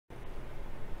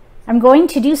I'm going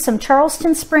to do some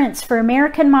Charleston sprints for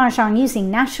American Mahjong using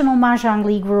National Mahjong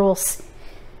League rules.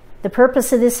 The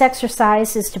purpose of this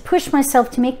exercise is to push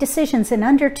myself to make decisions in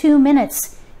under 2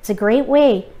 minutes. It's a great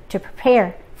way to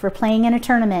prepare for playing in a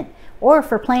tournament or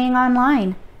for playing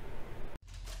online.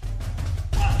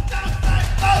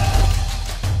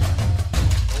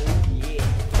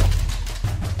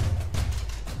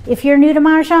 If you're new to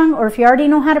Mahjong, or if you already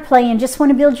know how to play and just want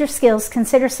to build your skills,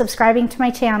 consider subscribing to my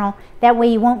channel. That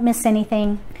way you won't miss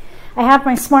anything. I have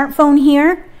my smartphone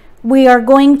here. We are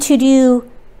going to do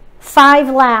 5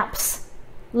 laps.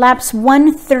 Laps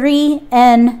 1, 3,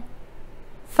 and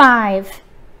 5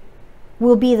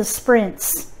 will be the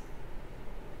sprints.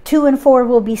 2 and 4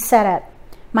 will be setup.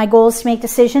 My goal is to make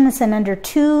decisions in under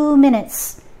 2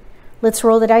 minutes. Let's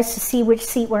roll the dice to see which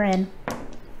seat we're in.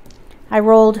 I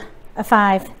rolled a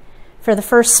 5. For the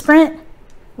first sprint,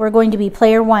 we're going to be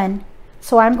player 1.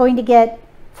 So I'm going to get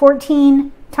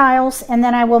 14 tiles, and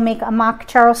then I will make a mock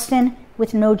Charleston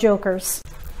with no jokers.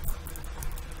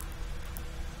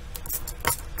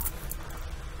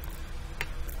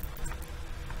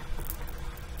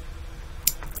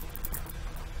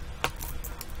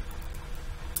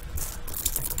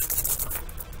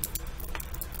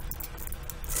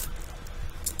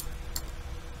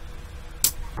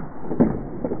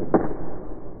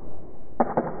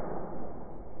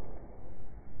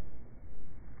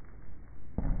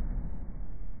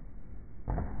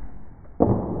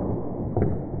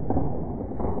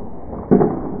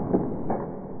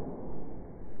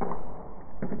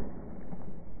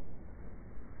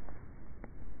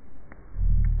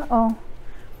 Oh.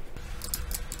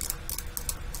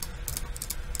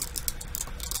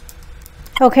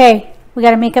 Okay, we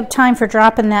got to make up time for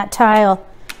dropping that tile.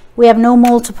 We have no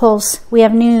multiples. We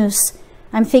have news.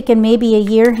 I'm thinking maybe a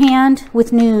year hand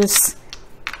with news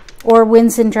or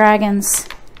winds and dragons.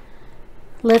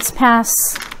 Let's pass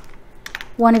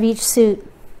one of each suit.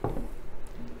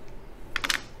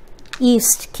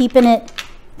 East, keeping it.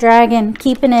 Dragon,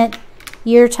 keeping it.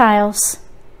 Year tiles.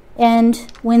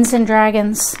 And winds and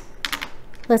dragons.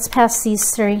 Let's pass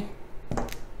these 3.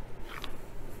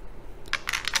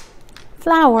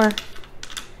 Flower.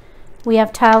 We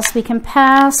have tiles we can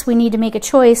pass. We need to make a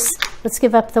choice. Let's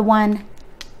give up the 1.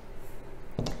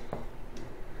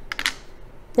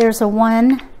 There's a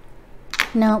 1.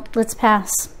 Nope, let's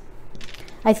pass.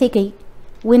 I think a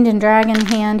wind and dragon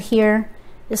hand here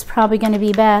is probably going to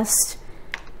be best.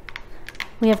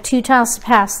 We have 2 tiles to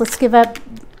pass. Let's give up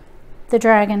the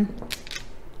dragon.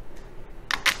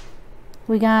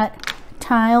 We got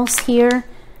tiles here.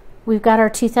 We've got our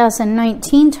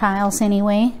 2019 tiles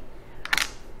anyway.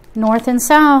 North and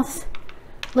south.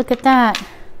 Look at that.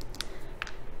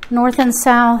 North and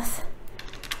south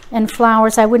and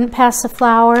flowers. I wouldn't pass a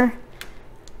flower.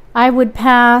 I would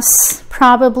pass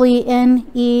probably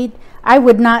in E. I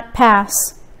would not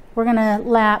pass. We're gonna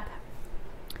lap.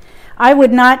 I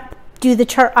would not do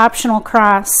the optional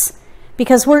cross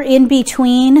because we're in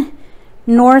between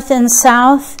north and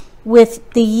south with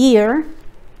the year,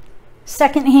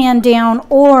 second hand down,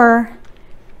 or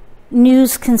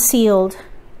news concealed.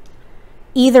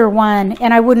 Either one,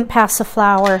 and I wouldn't pass a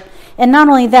flower. And not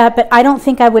only that, but I don't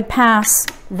think I would pass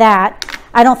that.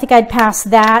 I don't think I'd pass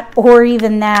that, or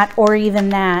even that, or even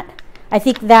that. I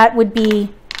think that would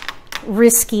be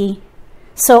risky.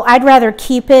 So I'd rather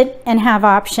keep it and have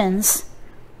options.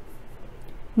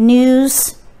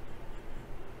 News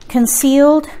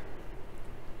concealed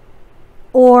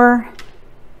or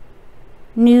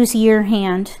news year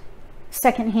hand,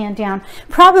 second hand down.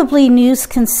 Probably news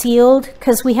concealed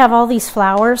because we have all these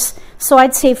flowers. So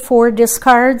I'd say 4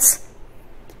 discards.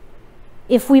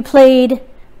 If we played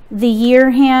the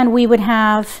year hand, we would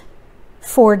have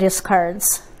 4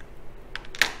 discards.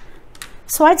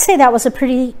 So I'd say that was a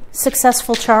pretty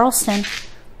successful Charleston,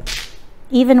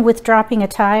 even with dropping a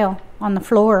tile on the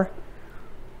floor.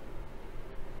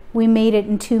 We made it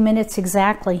in 2 minutes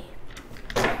exactly.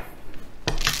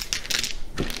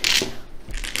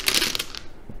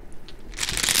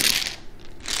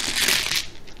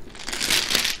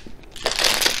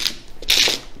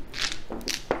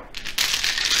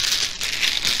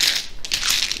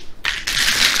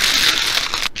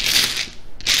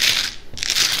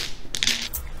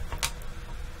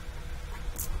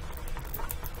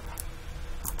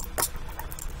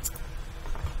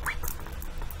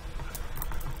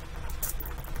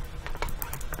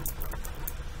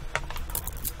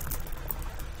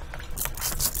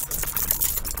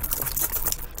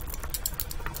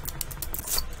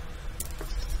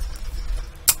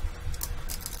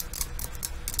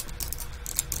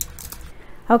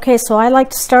 Okay, so I like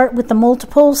to start with the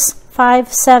multiples,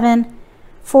 5, 7,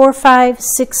 4, 5,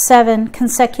 6, 7,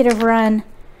 consecutive run.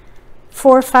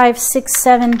 4, 5, 6,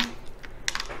 7.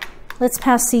 Let's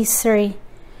pass these 3.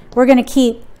 We're going to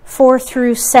keep 4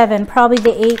 through 7. Probably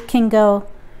the 8 can go.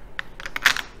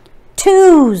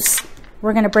 2s.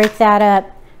 We're going to break that up.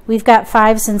 We've got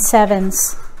 5s and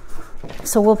 7s.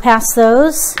 So we'll pass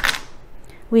those.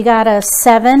 We got a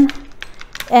 7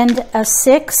 and a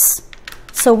 6.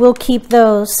 So we'll keep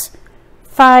those.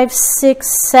 5,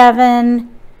 6, 7,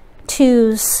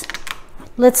 2s.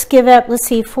 Let's give up, let's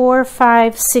see, 4,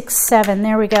 5, 6, 7.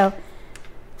 There we go.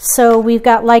 So we've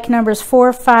got like numbers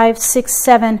 4, 5, 6,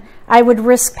 7. I would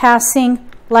risk passing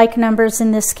like numbers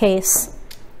in this case.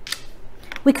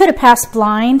 We could have passed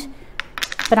blind,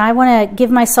 but I want to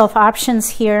give myself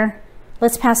options here.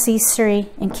 Let's pass these 3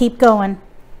 and keep going.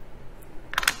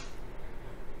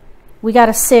 We got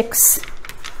a 6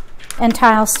 and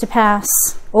tiles to pass.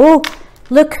 Oh,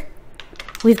 look.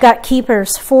 We've got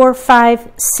keepers, 4,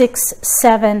 5, 6,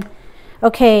 7.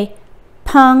 Okay,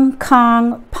 pung,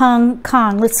 kong, pung,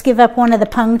 kong. Let's give up one of the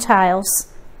pung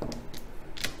tiles.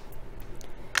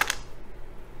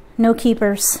 No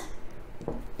keepers.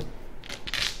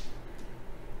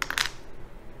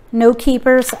 No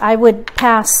keepers. I would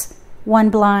pass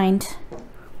 1 blind.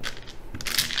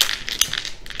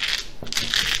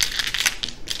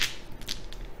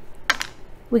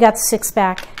 We got the 6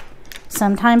 back.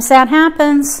 Sometimes that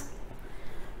happens.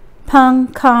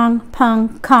 Pung, kong,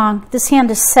 pung, kong. This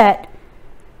hand is set.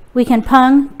 We can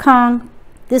pung, kong.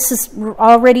 This is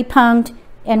already punged,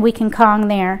 and we can kong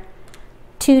there.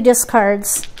 2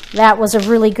 discards. That was a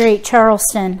really great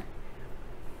Charleston.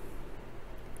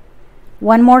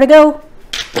 1 more to go.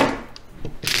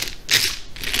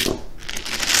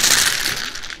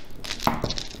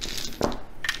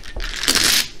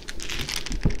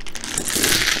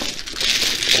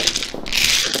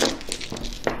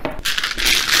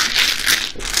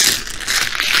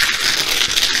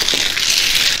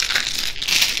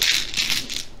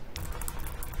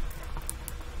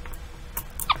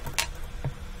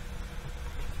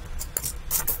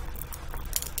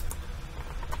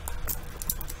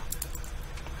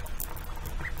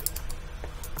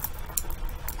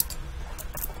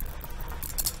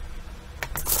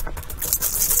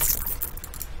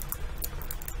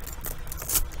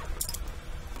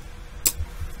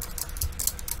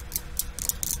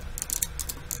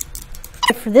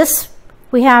 For this,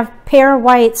 we have pair of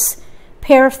whites,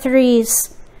 pair of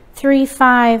 3s, 3,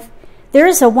 5. There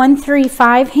is a 1, 3,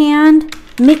 5 hand,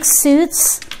 mixed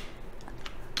suits.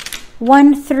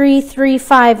 1, 3, 3,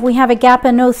 5. We have a gap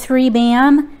of no 3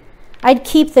 bam. I'd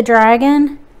keep the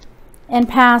dragon and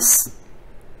pass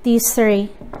these 3.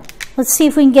 Let's see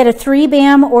if we can get a 3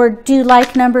 bam or do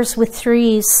like numbers with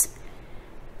 3s.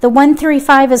 The 1, 3,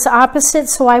 5 is opposite,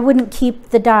 so I wouldn't keep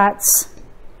the dots.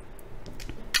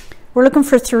 We're looking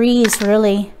for 3s,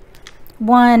 really.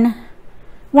 1,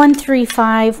 1, 3,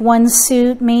 5, 1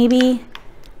 suit, maybe.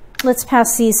 Let's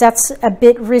pass these. That's a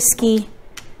bit risky.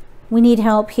 We need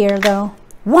help here, though.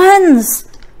 1s!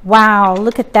 Wow,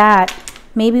 look at that.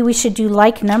 Maybe we should do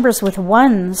like numbers with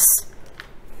 1s.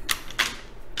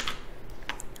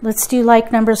 Let's do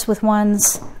like numbers with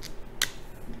 1s.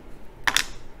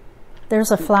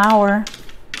 There's a flower.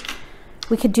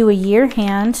 We could do a year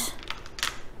hand.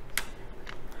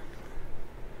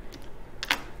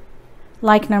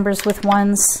 Like numbers with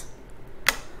 1s.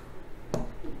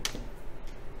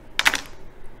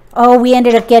 Oh, we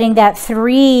ended up getting that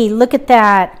 3. Look at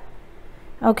that.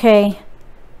 Okay,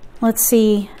 let's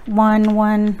see. 1,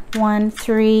 1, 1,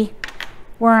 3.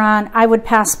 We're on. I would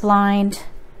pass blind.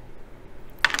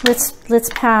 Let's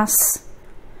pass.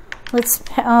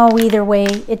 Oh, either way,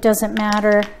 it doesn't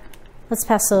matter. Let's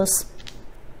pass those.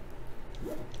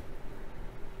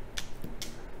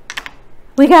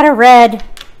 We got a red.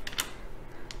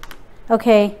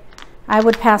 Okay, I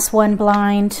would pass 1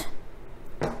 blind.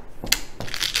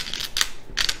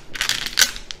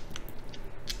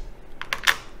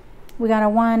 We got a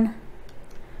 1.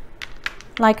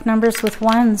 Like numbers with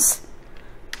 1s.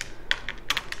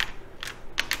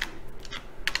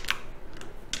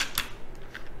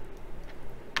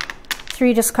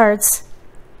 Three discards.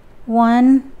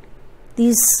 1.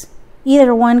 These,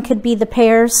 either one could be the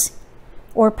pairs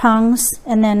or pungs,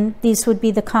 and then these would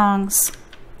be the kongs.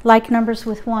 Like numbers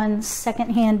with 1s.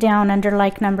 Second hand down under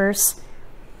like numbers.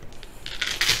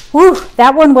 Whew,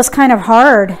 that one was kind of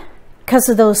hard because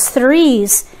of those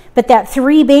 3s. But that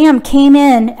 3 bam came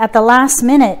in at the last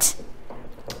minute.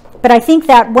 But I think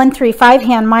that 1, 3, 5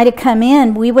 hand might have come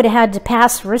in. We would have had to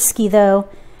pass risky though,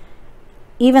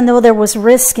 even though there was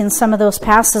risk in some of those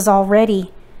passes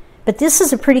already. But this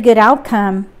is a pretty good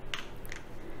outcome.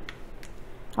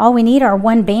 All we need are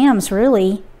 1 BAMs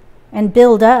really, and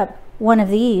build up one of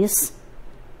these.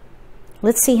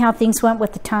 Let's see how things went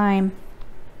with the time.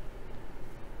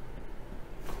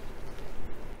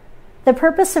 The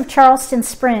purpose of Charleston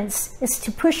sprints is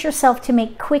to push yourself to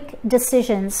make quick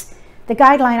decisions. The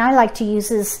guideline I like to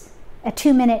use is a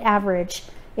 2-minute average.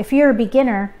 If you're a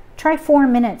beginner, try 4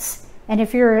 minutes. And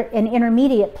if you're an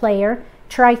intermediate player,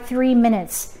 try 3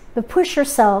 minutes. But push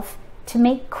yourself to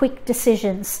make quick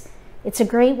decisions. It's a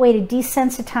great way to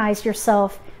desensitize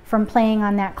yourself from playing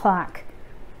on that clock,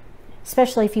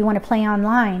 especially if you want to play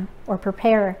online or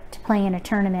prepare to play in a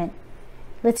tournament.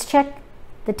 Let's check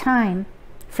the time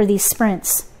for these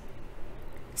sprints.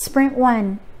 Sprint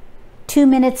 1, 2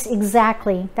 minutes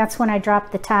exactly. That's when I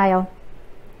dropped the tile.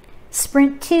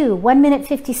 Sprint 2, 1 minute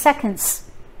 50 seconds.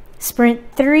 Sprint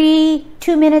 3,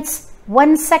 2 minutes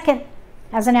 1 second.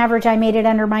 As an average, I made it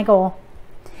under my goal.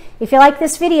 If you like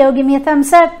this video, give me a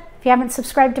thumbs up. If you haven't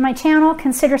subscribed to my channel,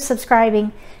 consider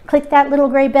subscribing. Click that little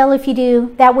gray bell if you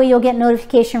do. That way you'll get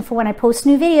notification for when I post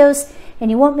new videos,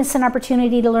 and you won't miss an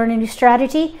opportunity to learn a new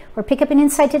strategy or pick up an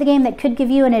insight to the game that could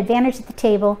give you an advantage at the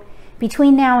table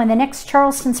between now and the next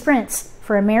Charleston sprints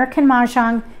for American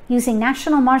Mahjong using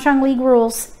National Mahjong League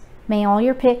rules. May all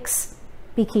your picks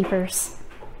be keepers.